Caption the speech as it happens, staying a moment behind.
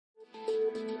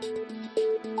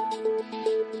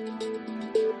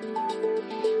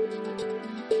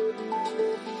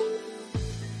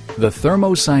The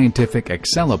Thermo Scientific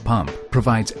Accela pump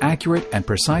provides accurate and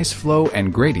precise flow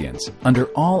and gradients under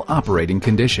all operating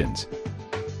conditions.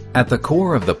 At the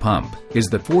core of the pump is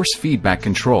the force feedback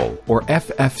control, or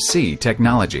FFC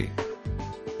technology.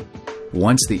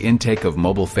 Once the intake of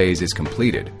mobile phase is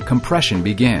completed, compression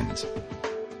begins.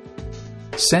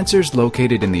 Sensors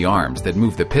located in the arms that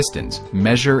move the pistons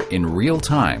measure in real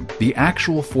time the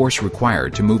actual force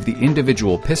required to move the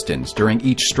individual pistons during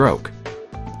each stroke.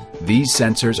 These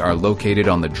sensors are located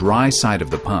on the dry side of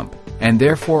the pump and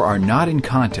therefore are not in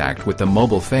contact with the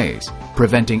mobile phase,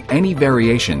 preventing any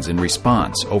variations in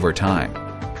response over time.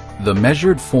 The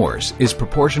measured force is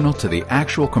proportional to the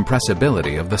actual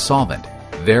compressibility of the solvent.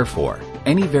 Therefore,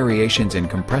 any variations in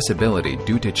compressibility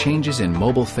due to changes in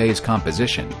mobile phase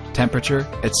composition, temperature,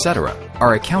 etc.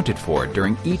 are accounted for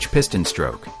during each piston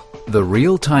stroke. The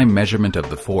real-time measurement of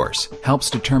the force helps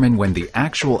determine when the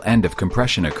actual end of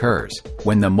compression occurs,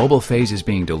 when the mobile phase is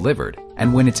being delivered,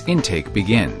 and when its intake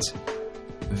begins.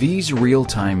 These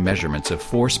real-time measurements of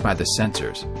force by the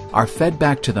sensors are fed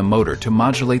back to the motor to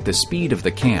modulate the speed of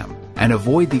the cam and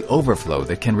avoid the overflow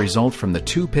that can result from the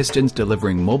two pistons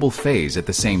delivering mobile phase at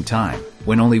the same time,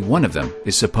 when only one of them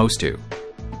is supposed to.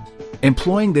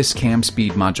 Employing this cam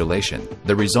speed modulation,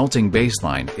 the resulting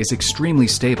baseline is extremely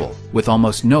stable, with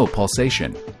almost no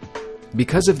pulsation.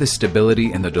 Because of the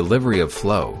stability in the delivery of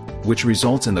flow, which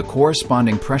results in the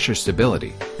corresponding pressure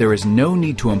stability, there is no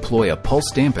need to employ a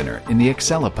pulse dampener in the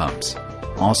Accela pumps.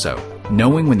 Also,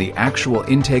 knowing when the actual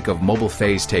intake of mobile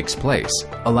phase takes place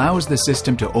allows the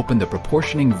system to open the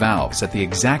proportioning valves at the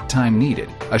exact time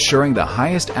needed, assuring the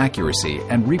highest accuracy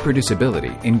and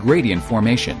reproducibility in gradient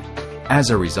formation. As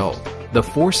a result, the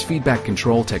force feedback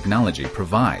control technology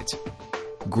provides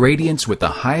gradients with the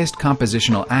highest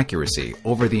compositional accuracy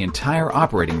over the entire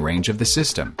operating range of the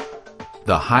system,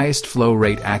 the highest flow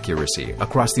rate accuracy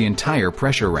across the entire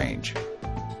pressure range,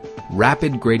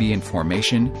 rapid gradient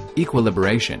formation,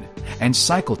 equilibration, and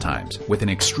cycle times with an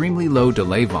extremely low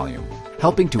delay volume,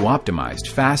 helping to optimize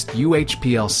fast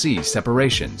HPLC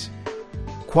separations,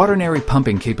 quaternary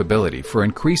pumping capability for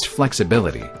increased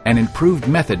flexibility and improved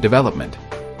method development,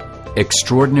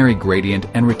 extraordinary gradient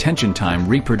and retention time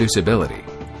reproducibility,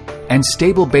 and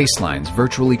stable baselines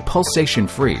virtually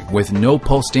pulsation-free with no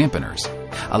pulse dampeners,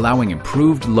 allowing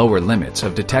improved lower limits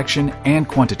of detection and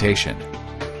quantitation.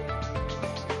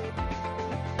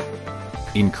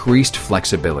 Increased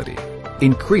flexibility,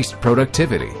 increased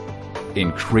productivity,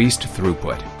 increased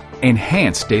throughput,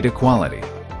 enhanced data quality.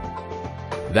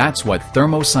 That's what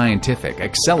Thermo Scientific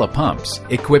Accela pumps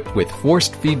equipped with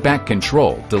forced feedback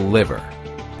control deliver.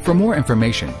 For more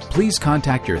information, please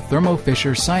contact your Thermo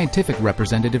Fisher Scientific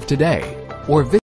representative today or visit